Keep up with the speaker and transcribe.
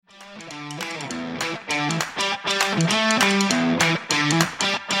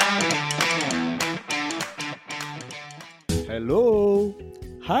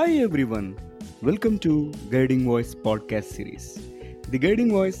Hi everyone, welcome to Guiding Voice podcast series. The Guiding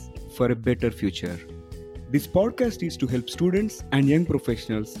Voice for a better future. This podcast is to help students and young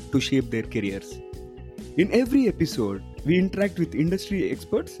professionals to shape their careers. In every episode, we interact with industry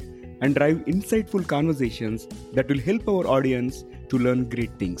experts and drive insightful conversations that will help our audience to learn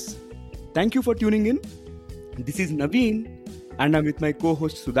great things. Thank you for tuning in. This is Naveen and I'm with my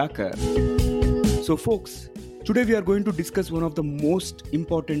co-host Sudhakar. So folks, today we are going to discuss one of the most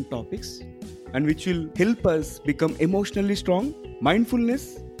important topics and which will help us become emotionally strong,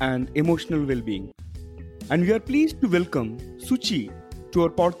 mindfulness and emotional well-being. And we are pleased to welcome Suchi to our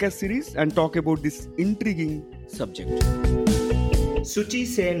podcast series and talk about this intriguing subject. Suchi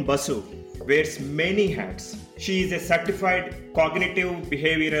Sen Basu wears many hats. She is a certified cognitive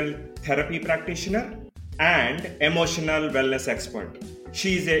behavioral therapy practitioner and emotional wellness expert.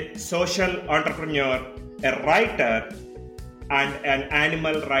 She is a social entrepreneur, a writer, and an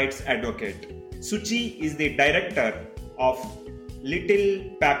animal rights advocate. Suchi is the director of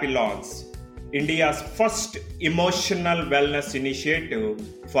Little Papillons, India's first emotional wellness initiative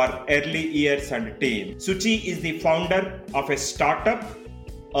for early years and teens. Suchi is the founder of a startup,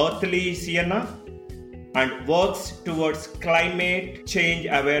 Earthly Sienna, and works towards climate change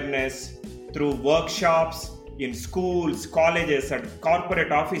awareness through workshops in schools, colleges, and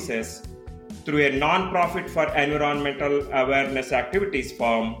corporate offices through a non-profit for environmental awareness activities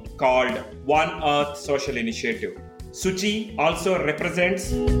firm called One Earth Social Initiative. Suchi also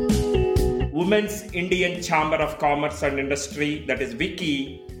represents Women's Indian Chamber of Commerce and Industry, that is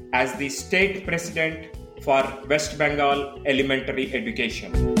WICI, as the state president for West Bengal elementary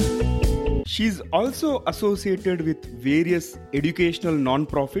education. She is also associated with various educational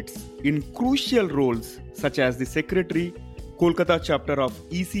non-profits in crucial roles such as the Secretary, Kolkata chapter of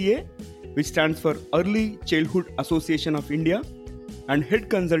ECA, which stands for Early Childhood Association of India, and head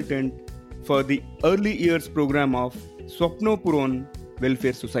consultant for the Early Years program of Swapno Puran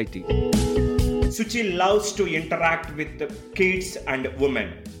Welfare Society. Suchi loves to interact with the kids and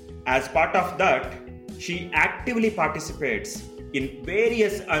women. As part of that, she actively participates in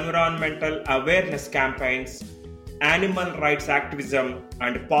various environmental awareness campaigns, animal rights activism,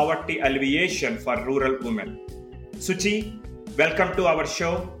 and poverty alleviation for rural women. Suchi, welcome to our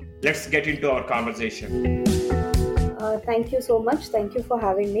show. Let's get into our conversation. Thank you so much. Thank you for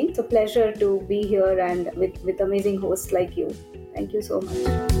having me. It's a pleasure to be here and with amazing hosts like you. Thank you so much.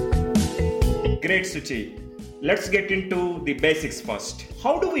 Great, Suchi. Let's get into the basics first.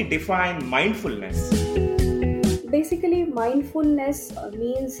 How do we define mindfulness? Basically, mindfulness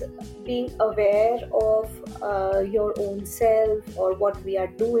means being aware of your own self or what we are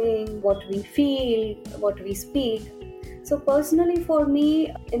doing, what we feel, what we speak. So personally for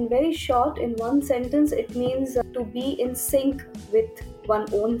me, in very short, in one sentence, it means to be in sync with one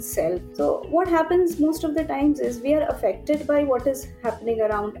own self. So what happens most of the times is we are affected by what is happening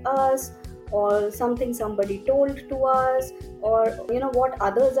around us, or something somebody told to us, or what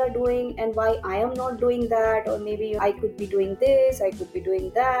others are doing and why I am not doing that, or maybe I could be doing this, I could be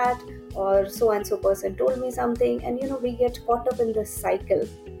doing that, or so and so person told me something, and we get caught up in this cycle.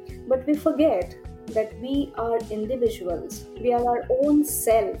 But we forget that we are individuals, we are our own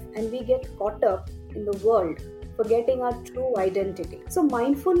self, and we get caught up in the world, forgetting our true identity. So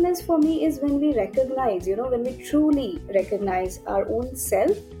mindfulness for me is when we recognize, when we truly recognize our own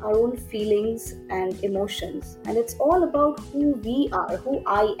self, our own feelings and emotions. And it's all about who we are, who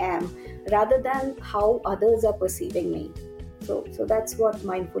I am, rather than how others are perceiving me. So that's what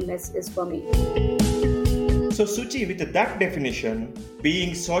mindfulness is for me. So Suchi, with that definition,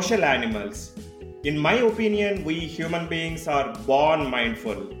 being social animals, in my opinion, we human beings are born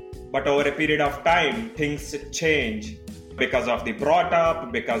mindful. But over a period of time, things change because of the brought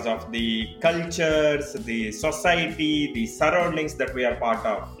up, because of the cultures, the society, the surroundings that we are part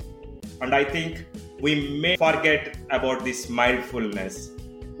of. And I think we may forget about this mindfulness.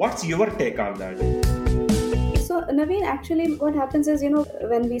 What's your take on that? So Naveen, actually what happens is,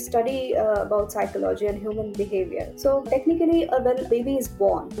 when we study about psychology and human behavior, so technically when a baby is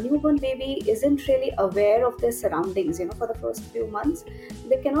born, a newborn baby isn't really aware of their surroundings, for the first few months.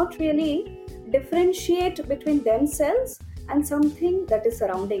 They cannot really differentiate between themselves and something that is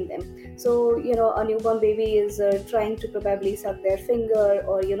surrounding them. So, a newborn baby is trying to probably suck their finger,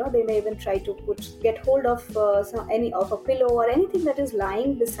 or, they may even try to get hold of a pillow or anything that is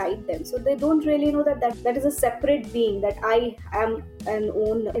lying beside them. So they don't really know that is a separate being, that I am an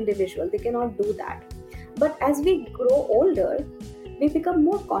own individual. They cannot do that. But as we grow older, we become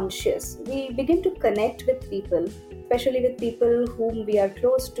more conscious. We begin to connect with people, especially with people whom we are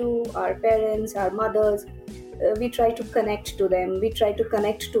close to, our parents, our mothers. we try to connect to them, we try to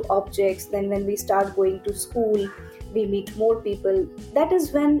connect to objects. Then when we start going to school, we meet more people. That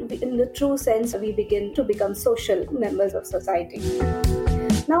is when we, in the true sense, we begin to become social members of society.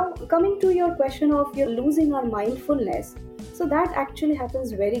 Now, coming to your question of you losing our mindfulness, so that actually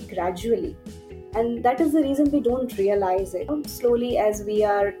happens very gradually. And that is the reason we don't realize it. Slowly, as we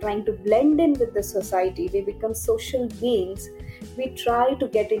are trying to blend in with the society, we become social beings. We try to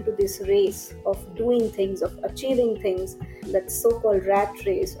get into this race of doing things, of achieving things, that so-called rat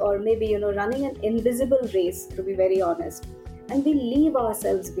race, or maybe, running an invisible race, to be very honest. And we leave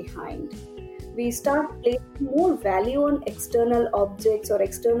ourselves behind. We start placing more value on external objects or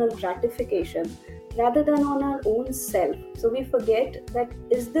external gratification rather than on our own self. So we forget that,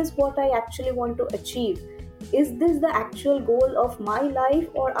 is this what I actually want to achieve? Is this the actual goal of my life,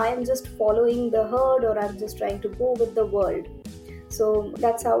 or I am just following the herd, or I'm just trying to go with the world? So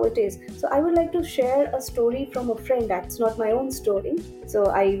that's how it is. So I would like to share a story from a friend. That's not my own story, so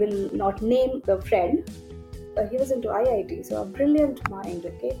I will not name the friend. He was into IIT, so a brilliant mind,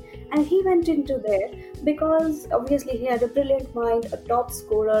 okay? And he went into there because obviously he had a brilliant mind, a top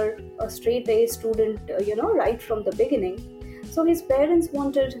scorer, a straight A student, right from the beginning. So his parents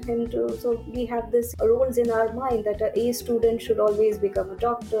wanted him to, so we have this roles in our mind that an A student should always become a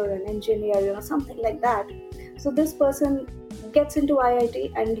doctor, an engineer, something like that. So this person gets into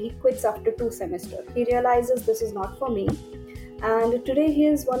IIT and he quits after 2 semesters. He realizes this is not for me. And today he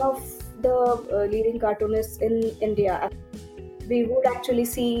is one of the leading cartoonists in India. We would actually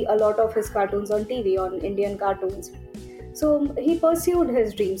see a lot of his cartoons on TV, on Indian cartoons. So he pursued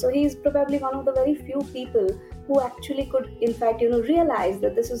his dream. So he is probably one of the very few people who actually could, in fact, realize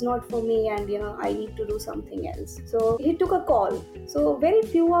that this is not for me, and I need to do something else. So he took a call. So very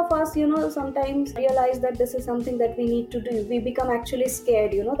few of us, sometimes realize that this is something that we need to do. We become actually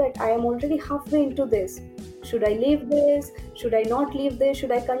scared, that I am already halfway into this. Should I leave this? Should I not leave this?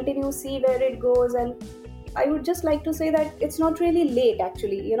 Should I continue, see where it goes? And I would just like to say that it's not really late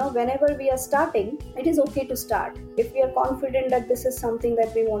actually. Whenever we are starting, it is okay to start. If we are confident that this is something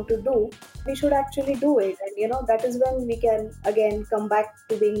that we want to do, we should actually do it. And that is when we can again come back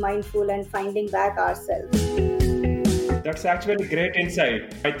to being mindful and finding back ourselves. That's actually great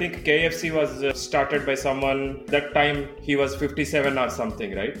insight. I think KFC was started by someone, that time he was 57 or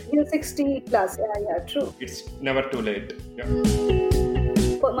something, right? 60 plus, yeah, true. It's never too late. Yeah.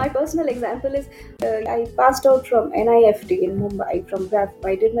 My personal example is I passed out from NIFT in Mumbai from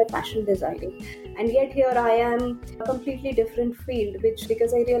I did my fashion designing, and yet here I am a completely different field,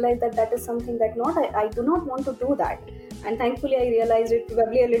 because I realized that is something that I do not want to do that. And thankfully I realized it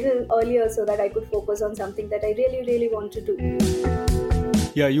probably a little earlier so that I could focus on something that I really, really want to do.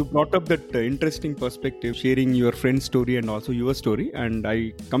 Yeah, you brought up that interesting perspective, sharing your friend's story and also your story. And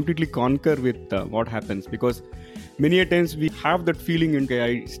I completely concur with what happens, because many a times we have that feeling, okay,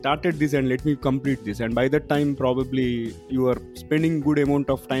 I started this and let me complete this. And by that time, probably you are spending good amount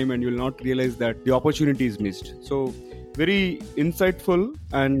of time and you will not realize that the opportunity is missed. So very insightful.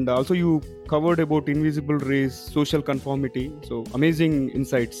 And also you covered about invisible race, social conformity. So amazing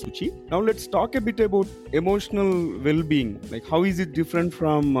insights, Suchi. Now let's talk a bit about emotional well-being. Like, how is it different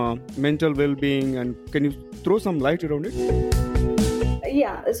from mental well-being, and can you throw some light around it?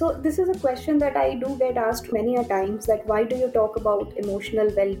 Yeah, so this is a question that I do get asked many a times, that why do you talk about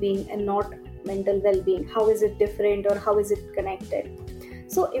emotional well-being and not mental well-being? How is it different, or how is it connected?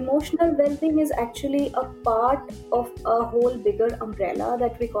 So emotional well-being is actually a part of a whole bigger umbrella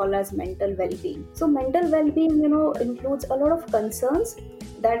that we call as mental well-being. So mental well-being, includes a lot of concerns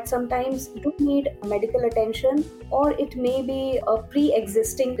that sometimes do need medical attention, or it may be a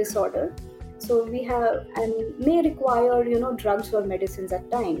pre-existing disorder. So we have and may require, drugs or medicines at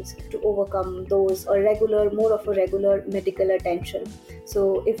times to overcome those, or more of a regular medical attention.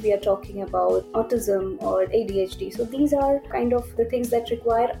 So if we are talking about autism or ADHD, so these are kind of the things that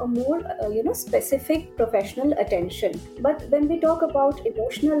require a more, specific professional attention. But when we talk about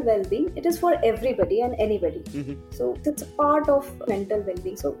emotional well-being, it is for everybody and anybody. Mm-hmm. So it's a part of mental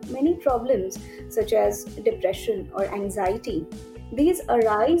well-being. So many problems such as depression or anxiety, these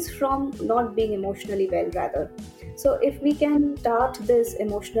arise from not being emotionally well, rather. So if we can start this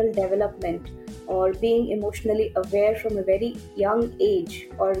emotional development, or being emotionally aware from a very young age,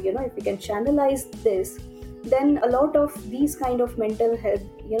 or if we can channelize this, then a lot of these kind of mental health,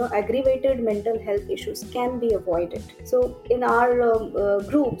 aggravated mental health issues can be avoided. So in our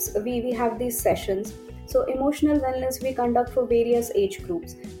groups, we have these sessions. So emotional wellness we conduct for various age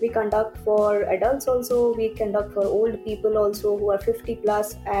groups. We conduct for adults also, we conduct for old people also who are 50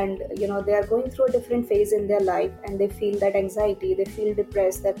 plus, and they are going through a different phase in their life, and they feel that anxiety, they feel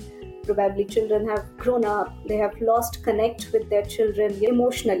depressed, that Probably children have grown up, they have lost connect with their children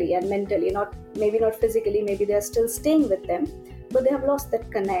emotionally and mentally, maybe not physically, maybe they are still staying with them, but they have lost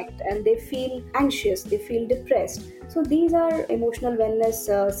that connect and they feel anxious, they feel depressed. So these are emotional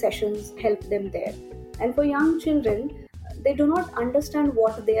wellness sessions help them there. And for young children, they do not understand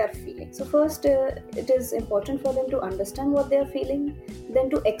what they are feeling. So first, it is important for them to understand what they are feeling, then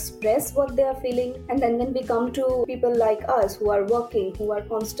to express what they are feeling. And then when we come to people like us who are working, who are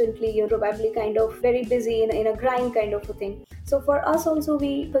constantly, probably kind of very busy in a grind kind of a thing. So for us also,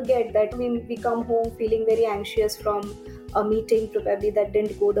 we forget that we come home feeling very anxious from a meeting probably that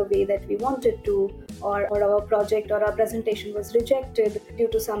didn't go the way that we wanted to, or our project or our presentation was rejected due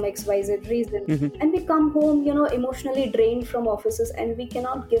to some XYZ reason. And we come home, emotionally drained from offices, and we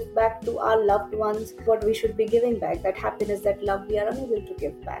cannot give back to our loved ones what we should be giving back. That happiness, that love, we are unable to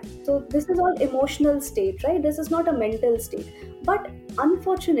give back. So this is all emotional state, right? This is not a mental state. But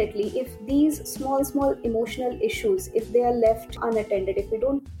unfortunately, if these small emotional issues, if they are left unattended, if we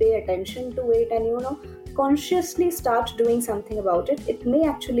don't pay attention to it and consciously start doing something about it, it may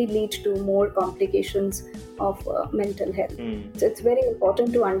actually lead to more complications of mental health. So it's very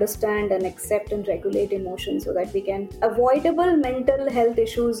important to understand and accept and regulate emotions so that we can avoidable mental health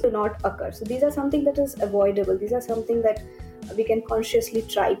issues do not occur. So these are something that is avoidable. These are something that we can consciously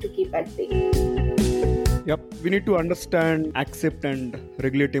try to keep at bay. Yep, we need to understand, accept and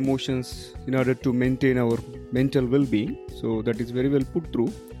regulate emotions in order to maintain our mental well-being. So that is very well put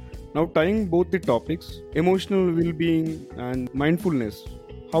through. Now, tying both the topics, emotional well-being and mindfulness,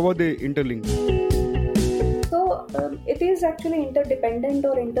 how are they interlinked? So, it is actually interdependent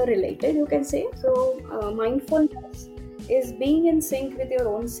or interrelated, you can say. So, mindfulness is being in sync with your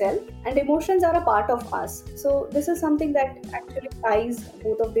own self, and emotions are a part of us. So, this is something that actually ties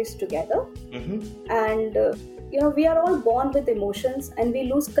both of these together. And we are all born with emotions, and we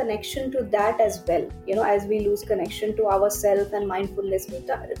lose connection to that as well. As we lose connection to ourselves and mindfulness,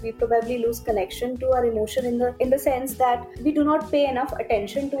 we probably lose connection to our emotion in the sense that we do not pay enough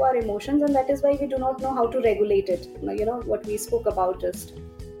attention to our emotions, and that is why we do not know how to regulate it. What we spoke about just.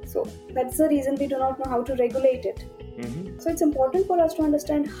 So that's the reason we do not know how to regulate it. So it's important for us to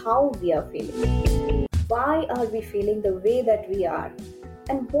understand how we are feeling. Why are we feeling the way that we are?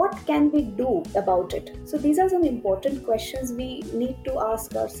 And what can we do about it? So these are some important questions we need to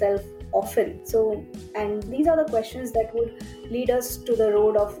ask ourselves often. So, and these are the questions that would lead us to the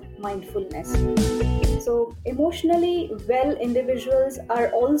road of mindfulness. So emotionally well individuals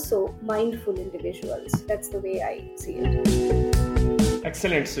are also mindful individuals. That's the way I see it.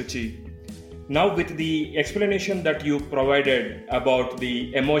 Excellent, Suchi. Now, with the explanation that you provided about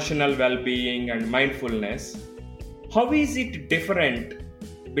the emotional well-being and mindfulness, how is it different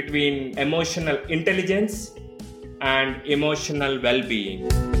between emotional intelligence and emotional well-being?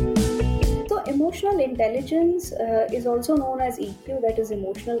 So emotional intelligence is also known as EQ, that is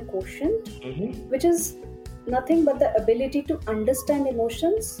emotional quotient, which is nothing but the ability to understand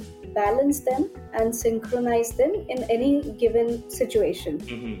emotions, balance them and synchronize them in any given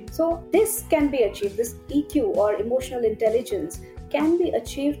situation. So this can be achieved, this EQ or emotional intelligence can be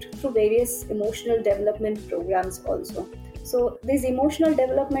achieved through various emotional development programs also. So these emotional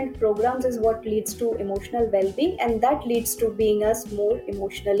development programs is what leads to emotional well-being, and that leads to being us more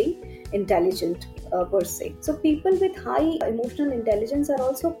emotionally intelligent per se. So people with high emotional intelligence are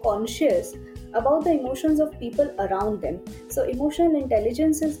also conscious about the emotions of people around them. So emotional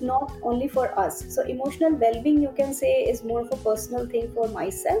intelligence is not only for us. So emotional well-being, you can say, is more of a personal thing for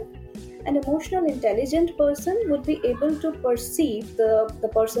myself. An emotional intelligent person would be able to perceive the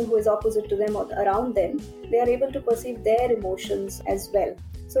person who is opposite to them or around them. They are able to perceive their emotions as well.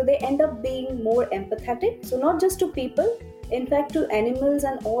 So they end up being more empathetic. So not just to people, in fact to animals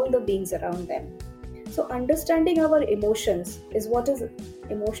and all the beings around them. So understanding our emotions is what is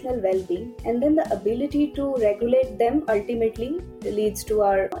emotional well-being, and then the ability to regulate them ultimately leads to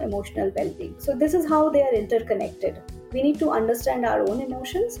our emotional well-being. So this is how they are interconnected. We need to understand our own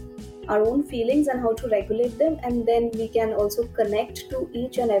emotions, our own feelings and how to regulate them, and then we can also connect to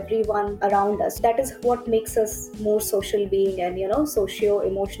each and everyone around us. That is what makes us more social being and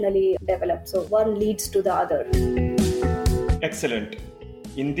socio-emotionally developed. So one leads to the other. Excellent.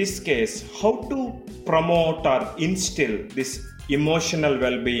 In this case, how to promote or instill this emotional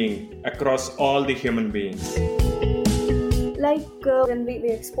well-being across all the human beings? Like when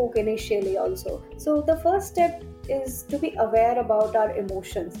we spoke initially also. So the first step is to be aware about our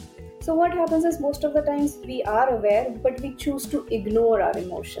emotions. So what happens is most of the times we are aware, but we choose to ignore our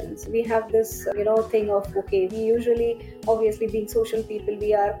emotions. We have this, thing of, okay, we usually, obviously being social people,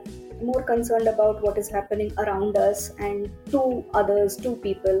 we are more concerned about what is happening around us and to others, to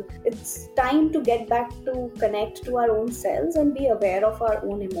people. It's time to get back to connect to our own selves and be aware of our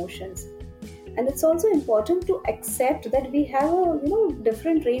own emotions. And it's also important to accept that we have a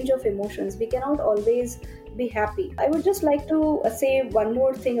different range of emotions. We cannot always be happy. I would just like to say one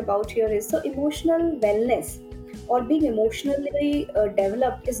more thing about here is, so emotional wellness or being emotionally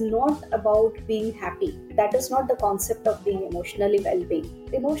developed is not about being happy. That is not the concept of being emotionally well-being.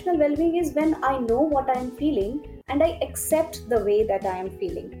 Emotional well-being is when I know what I am feeling and I accept the way that I am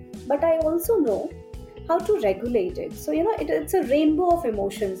feeling, but I also know how to regulate it. So it's a rainbow of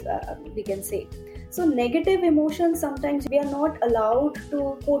emotions, we can say. So negative emotions, sometimes we are not allowed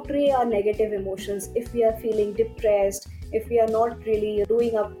to portray our negative emotions. If we are feeling depressed, if we are not really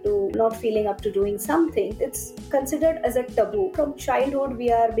not feeling up to doing something, it's considered as a taboo. From childhood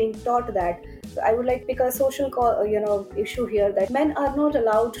we are being taught that. So I would like to pick a social issue here, that men are not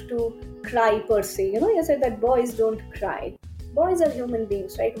allowed to cry per se. You said that boys don't cry. Boys are human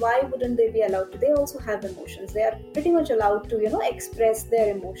beings, right? Why wouldn't they be allowed to? They also have emotions. They are pretty much allowed to express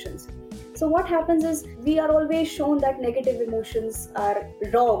their emotions. So what happens is, we are always shown that negative emotions are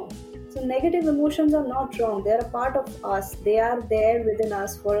wrong. So negative emotions are not wrong. They are a part of us. They are there within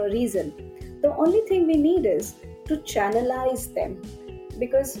us for a reason. The only thing we need is to channelize them,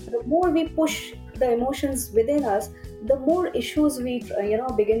 because the more we push the emotions within us, the more issues we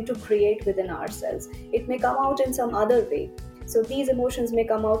begin to create within ourselves. It may come out in some other way. So these emotions may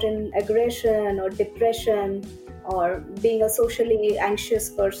come out in aggression or depression or being a socially anxious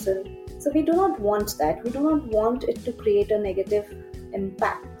person. So we do not want that. We do not want it to create a negative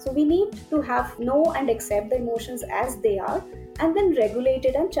impact. So we need to know and accept the emotions as they are, and then regulate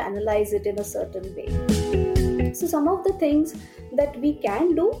it and channelize it in a certain way. So some of the things that we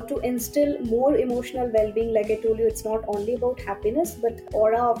can do to instill more emotional well-being, like I told you, it's not only about happiness but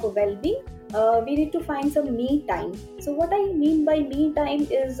aura of a well-being. We need to find some me time. So what I mean by me time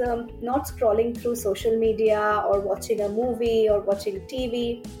is not scrolling through social media or watching a movie or watching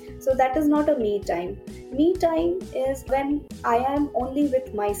TV. So that is not a me time. Me time is when I am only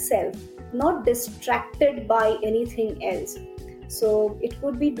with myself, not distracted by anything else. So it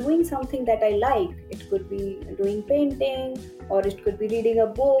could be doing something that I like. It could be doing painting, or it could be reading a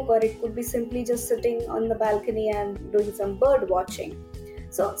book, or it could be simply just sitting on the balcony and doing some bird watching.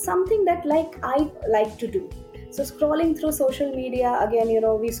 So something that I like to do. So scrolling through social media, again,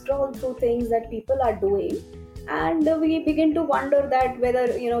 we scroll through things that people are doing, and we begin to wonder that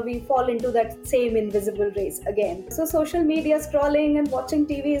whether we fall into that same invisible race again. So social media scrolling and watching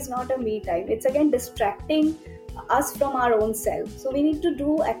TV is not a me time. It's again distracting us from our own self. So we need to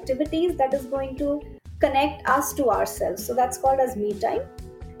do activities that is going to connect us to ourselves. So that's called as me time.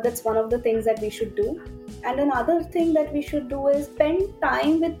 That's one of the things that we should do. And another thing that we should do is spend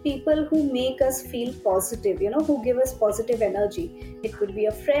time with people who make us feel positive, who give us positive energy. It could be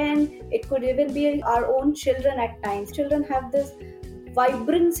a friend, it could even be our own children at times. Children have this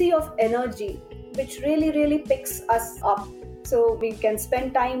vibrancy of energy which really, really picks us up. So we can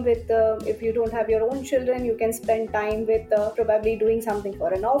spend time with, if you don't have your own children, you can spend time with probably doing something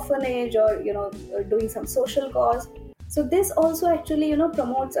for an orphanage, or doing some social cause. So this also actually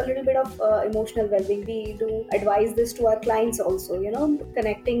promotes a little bit of emotional well-being. We do advise this to our clients also,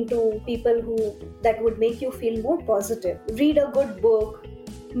 connecting to people that would make you feel more positive. Read a good book,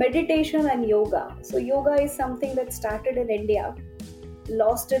 meditation and yoga. So yoga is something that started in India,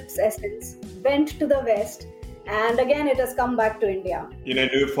 lost its essence, went to the West, and again it has come back to India in a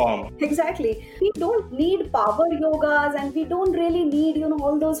new form. Exactly. We don't need power yogas, and we don't really need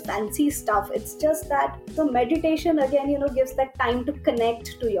all those fancy stuff. It's just that the meditation again gives that time to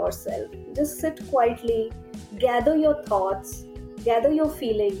connect to yourself. Just sit quietly, gather your thoughts, gather your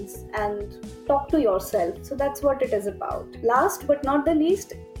feelings, and talk to yourself. So that's what it is about. Last but not the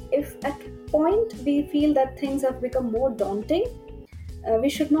least, if at point we feel that things have become more daunting, we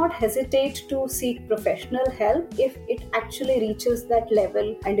should not hesitate to seek professional help if it actually reaches that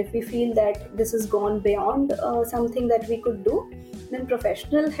level, and if we feel that this has gone beyond something that we could do, then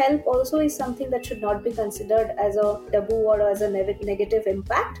professional help also is something that should not be considered as a taboo or as a negative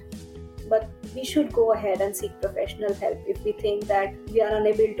impact. But we should go ahead and seek professional help if we think that we are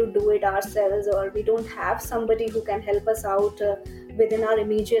unable to do it ourselves, or we don't have somebody who can help us out within our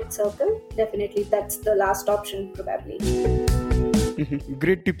immediate circle. Definitely that's the last option probably.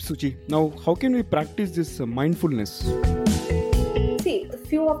 Great tip, Suchi. Now, how can we practice this mindfulness? See, see the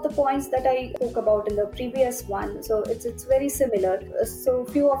few of the points that I spoke about in the previous one. So it's very similar. So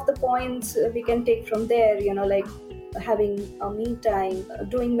few of the points we can take from there, like having a me time,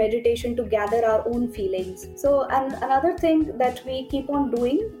 doing meditation to gather our own feelings. So, and another thing that we keep on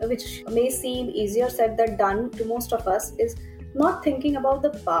doing, which may seem easier said than done to most of us, is not thinking about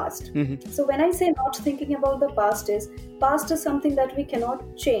the past. So when I say not thinking about the past is something that we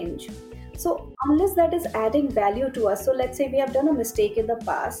cannot change. So unless that is adding value to us, so let's say we have done a mistake in the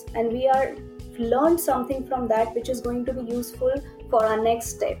past and we are learned something from that which is going to be useful for our next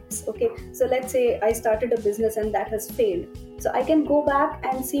steps. Okay, so let's say I started a business and that has failed. So I can go back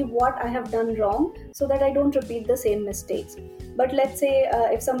and see what I have done wrong so that I don't repeat the same mistakes. But let's say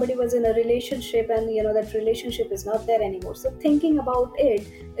if somebody was in a relationship and that relationship is not there anymore, so thinking about it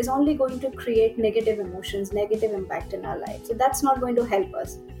is only going to create negative emotions, negative impact in our life. So that's not going to help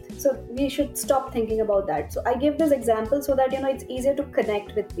us. So we should stop thinking about that. So I give this example so that it's easier to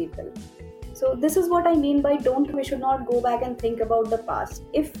connect with people. So this is what I mean by we should not go back and think about the past.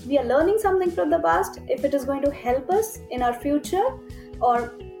 If we are learning something from the past, if it is going to help us in our future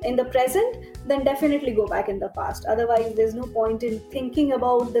or in the present, then definitely go back in the past. Otherwise, there's no point in thinking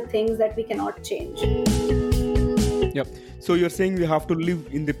about the things that we cannot change. Yep. So you're saying we have to live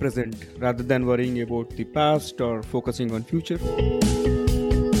in the present rather than worrying about the past or focusing on future?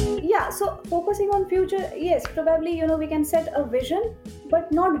 Yeah, so focusing on future, yes, probably, we can set a vision,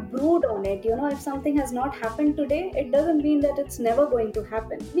 but not brood on it. If something has not happened today, it doesn't mean that it's never going to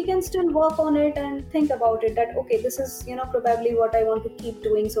happen. We can still work on it and think about it that, okay, this is, probably what I want to keep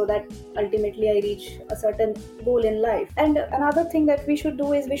doing so that ultimately I reach a certain goal in life. And another thing that we should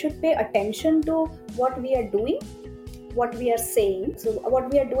do is we should pay attention to what we are doing, what we are saying. So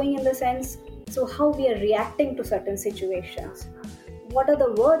what we are doing in the sense, so how we are reacting to certain situations. What are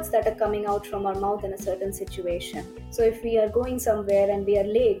the words that are coming out from our mouth in a certain situation? So if we are going somewhere and we are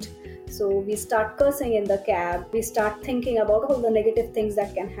late, so we start cursing in the cab, we start thinking about all the negative things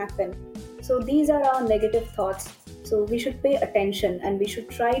that can happen. So these are our negative thoughts. So we should pay attention and we should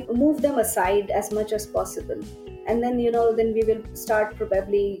try to move them aside as much as possible. And then, then we will start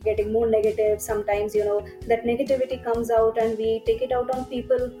probably getting more negative. Sometimes, that negativity comes out and we take it out on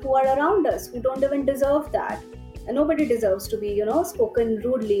people who are around us, who don't even deserve that. And nobody deserves to be, spoken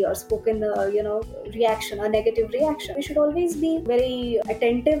rudely or spoken, reaction or negative reaction. We should always be very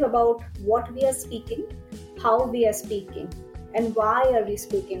attentive about what we are speaking, how we are speaking, and why are we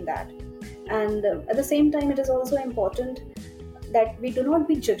speaking that. And at the same time, it is also important that we do not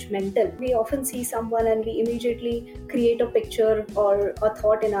be judgmental. We often see someone and we immediately create a picture or a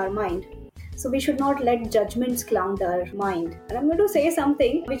thought in our mind. So we should not let judgments cloud our mind. And I'm going to say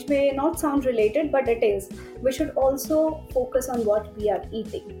something which may not sound related, but it is. We should also focus on what we are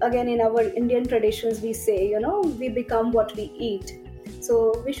eating. Again, in our Indian traditions, we say, we become what we eat.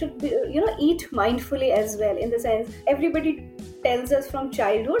 So we should, eat mindfully as well. In the sense, everybody tells us from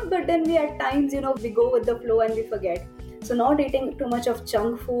childhood, but then we at times, we go with the flow and we forget. So not eating too much of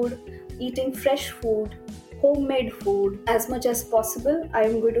junk food, eating fresh food, homemade food as much as possible.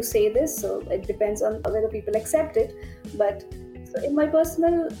 I'm going to say this, so it depends on whether people accept it. But so in my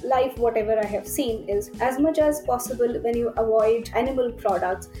personal life, whatever I have seen is as much as possible when you avoid animal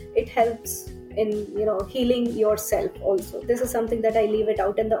products, it helps in healing yourself also. This is something that I leave it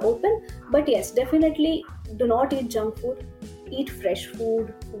out in the open. But yes, definitely do not eat junk food. Eat fresh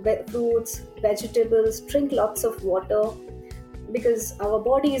food, fruits, vegetables, drink lots of water, because our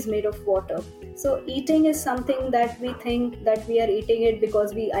body is made of water. So eating is something that we think that we are eating it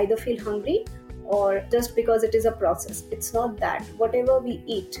because we either feel hungry or just because it is a process. It's not that. Whatever we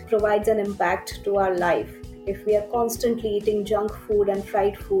eat provides an impact to our life. If we are constantly eating junk food and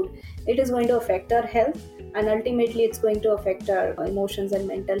fried food, it is going to affect our health, and ultimately it's going to affect our emotions and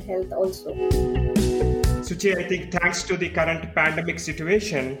mental health also. Suchi, I think thanks to the current pandemic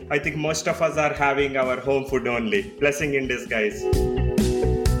situation, I think most of us are having our home food only. Blessing in disguise.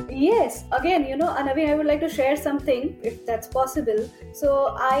 Yes, again, Naveen, I would like to share something if that's possible.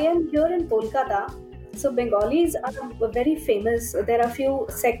 So I am here in Kolkata. So Bengalis are very famous. There are few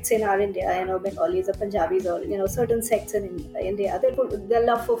sects in our India, Bengalis or Punjabis or, certain sects in India. Their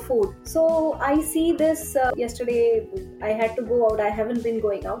love for food. So I see this yesterday. I had to go out. I haven't been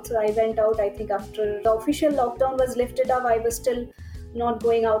going out. So I went out, I think after the official lockdown was lifted up, I was still not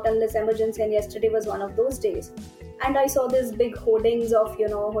going out unless emergency. And yesterday was one of those days. And I saw these big hoardings of,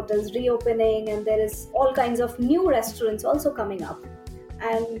 hotels reopening, and there is all kinds of new restaurants also coming up.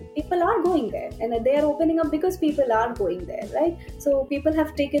 And people are going there, and they are opening up because people are going there, right? So people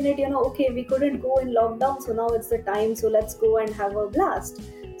have taken it, okay, we couldn't go in lockdown, so now it's the time, so let's go and have a blast.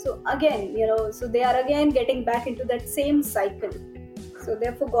 So again, so they are again getting back into that same cycle. So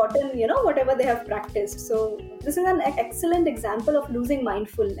they've forgotten, whatever they have practiced. So this is an excellent example of losing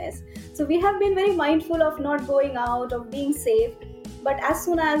mindfulness. So we have been very mindful of not going out, of being safe. But as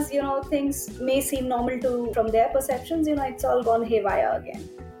soon as, things may seem normal from their perceptions, it's all gone haywire again.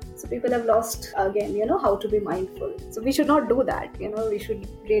 So people have lost again, how to be mindful. So we should not do that. We should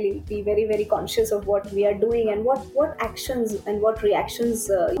really be very, very conscious of what we are doing and what actions and what reactions,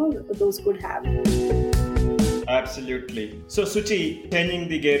 those could have. Absolutely. So Suchi, changing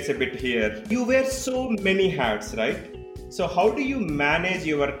the gears a bit here. You wear so many hats, right? So how do you manage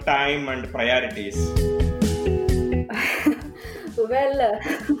your time and priorities? Well,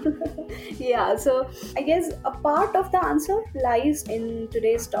 yeah, so I guess a part of the answer lies in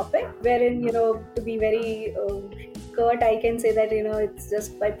today's topic, wherein, to be very curt, I can say that, it's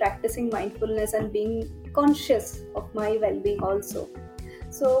just by practicing mindfulness and being conscious of my well-being also.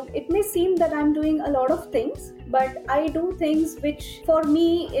 So it may seem that I'm doing a lot of things, but I do things which for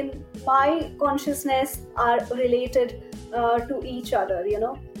me in my consciousness are related to each other,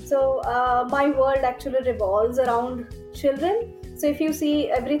 So my world actually revolves around children. So if you see,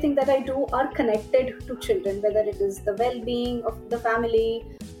 everything that I do are connected to children, whether it is the well-being of the family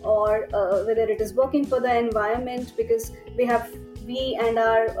or whether it is working for the environment, because we and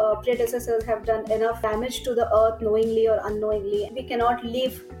our predecessors have done enough damage to the earth knowingly or unknowingly. We cannot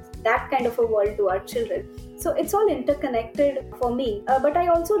leave that kind of a world to our children. So it's all interconnected for me. But I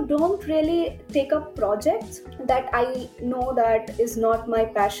also don't really take up projects that I know that is not my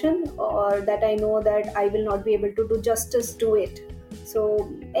passion, or that I know that I will not be able to do justice to it. So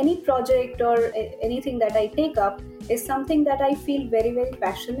any project or anything that I take up is something that I feel very, very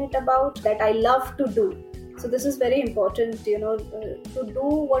passionate about, that I love to do. So this is very important, to do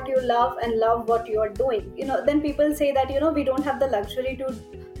what you love and love what you are doing. Then people say that, we don't have the luxury to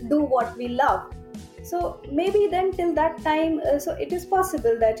do what we love. So maybe then till that time, so it is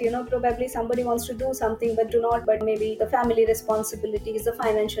possible that, probably somebody wants to do something but maybe the family responsibilities, the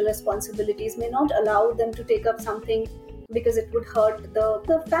financial responsibilities may not allow them to take up something because it would hurt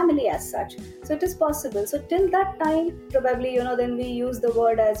the family as such. So it is possible. So till that time, probably, then we use the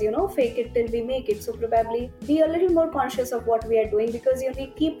word as, fake it till we make it. So probably be a little more conscious of what we are doing, because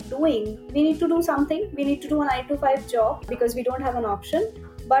we keep doing, we need to do something, we need to do a 9-to-5 job because we don't have an option.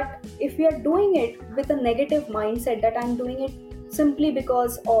 But if we are doing it with a negative mindset that I'm doing it simply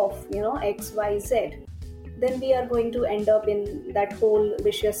because of, X, Y, Z, then we are going to end up in that whole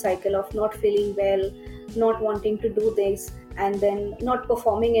vicious cycle of not feeling well, not wanting to do this, and then not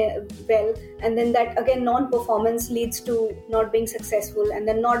performing well, and then that again non-performance leads to not being successful, and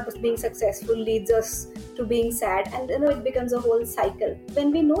then not being successful leads us to being sad, and it becomes a whole cycle.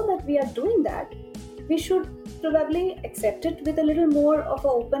 When we know that we are doing that, we should probably accept it with a little more of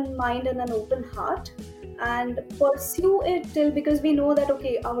an open mind and an open heart, and pursue it because we know that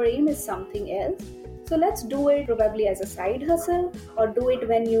our aim is something else. So let's do it probably as a side hustle, or do it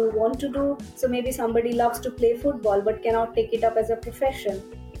when you want to do. So maybe somebody loves to play football but cannot take it up as a profession.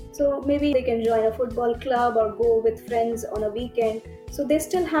 So maybe they can join a football club or go with friends on a weekend. So they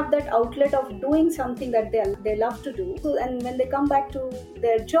still have that outlet of doing something that they love to do. So, and when they come back to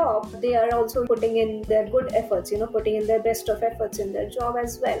their job, they are also putting in their good efforts, putting in their best of efforts in their job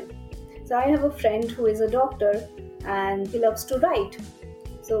as well. So I have a friend who is a doctor and he loves to write.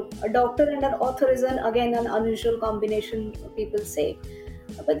 So a doctor and an author is again an unusual combination, people say.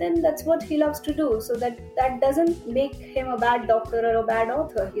 But then that's what he loves to do. So that doesn't make him a bad doctor or a bad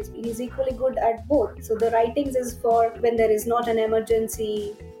author. He's equally good at both. So the writings is for when there is not an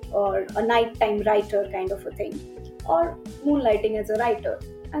emergency, or a nighttime writer kind of a thing, or moonlighting as a writer.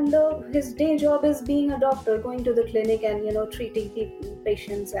 And his day job is being a doctor, going to the clinic and treating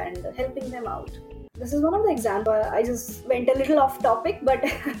patients and helping them out. This is one of the examples. I just went a little off topic, but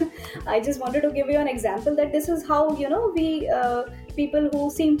I just wanted to give you an example that this is how, we people who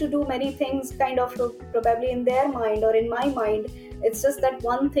seem to do many things kind of probably in their mind or in my mind, it's just that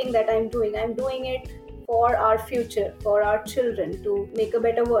one thing that I'm doing it for our future, for our children, to make a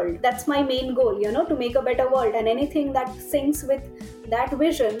better world. That's my main goal, to make a better world. And anything that syncs with that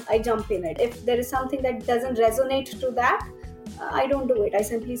vision, I jump in it. If there is something that doesn't resonate to that, I don't do it. I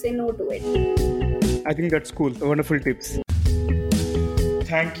simply say no to it. I think that's cool. Wonderful tips.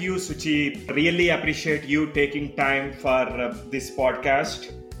 Thank you, Suchi. Really appreciate you taking time for this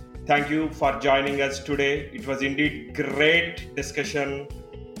podcast. Thank you for joining us today. It was indeed great discussion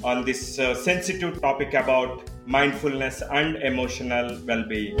on this sensitive topic about mindfulness and emotional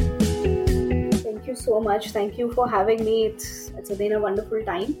well-being. Thank you so much. Thank you for having me. It's been a wonderful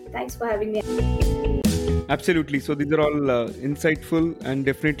time. Thanks for having me. Absolutely. So these are all insightful, and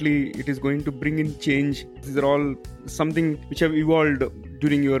definitely it is going to bring in change. These are all something which have evolved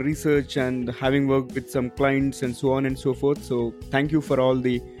during your research and having worked with some clients and so on and so forth. So thank you for all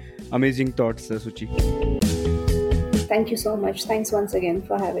the amazing thoughts, Suchi. Thank you so much. Thanks once again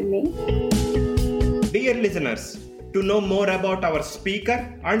for having me. Dear listeners, to know more about our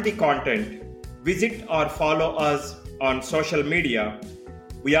speaker and the content, visit or follow us on social media.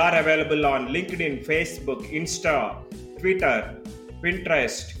 We are available on LinkedIn, Facebook, Insta, Twitter,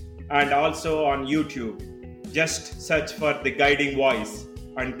 Pinterest, and also on YouTube. Just search for The Guiding Voice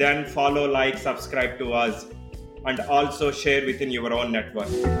and then follow, like, subscribe to us, and also share within your own network.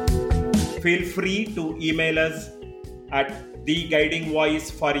 Feel free to email us at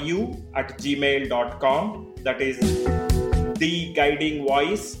theguidingvoiceforyou@gmail.com. That is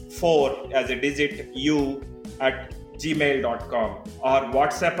theguidingvoice4 as a digit u at gmail.com, or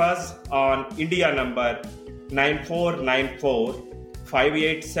WhatsApp us on India number 9494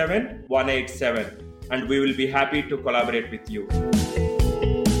 587 187, and we will be happy to collaborate with you.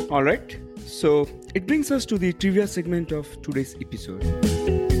 All right. So it brings us to the trivia segment of today's episode.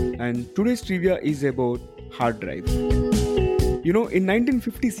 And today's trivia is about hard drive. In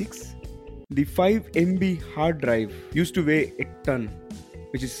 1956, the 5 MB hard drive used to weigh a ton,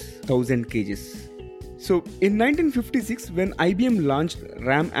 which is 1000 kgs. So in 1956, when IBM launched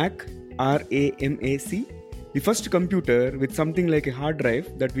RAMAC, RAMAC, the first computer with something like a hard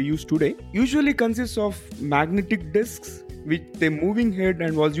drive that we use today usually consists of magnetic disks with a moving head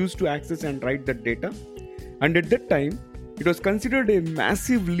and was used to access and write the data. And at that time, it was considered a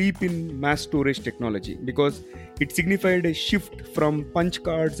massive leap in mass storage technology because it signified a shift from punch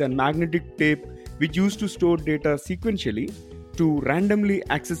cards and magnetic tape, which used to store data sequentially, to randomly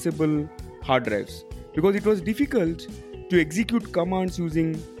accessible hard drives, because it was difficult to execute commands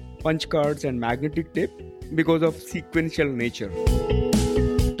using punch cards and magnetic tape because of sequential nature.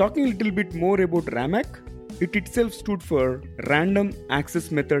 Talking a little bit more about RAMAC, it itself stood for Random Access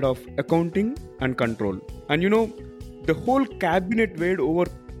Method of Accounting and Control. And the whole cabinet weighed over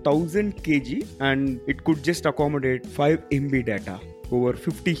 1000 kg, and it could just accommodate 5 MB data over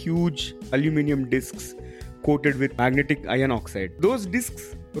 50 huge aluminum discs coated with magnetic iron oxide. Those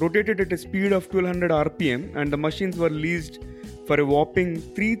discs rotated at a speed of 1200 RPM, and the machines were leased for a whopping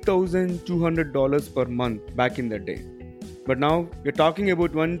 $3,200 per month back in the day. But now we're talking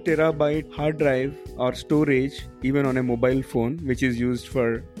about 1 terabyte hard drive or storage even on a mobile phone, which is used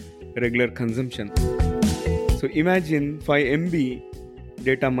for regular consumption. So imagine 5 MB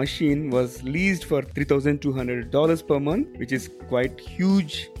data machine was leased for $3,200 per month, which is quite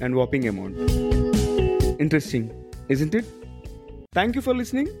huge and whopping amount. Interesting, isn't it? Thank you for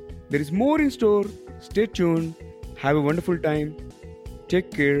listening. There is more in store. Stay tuned. Have a wonderful time.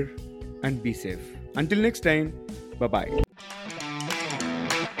 Take care and be safe. Until next time, bye-bye.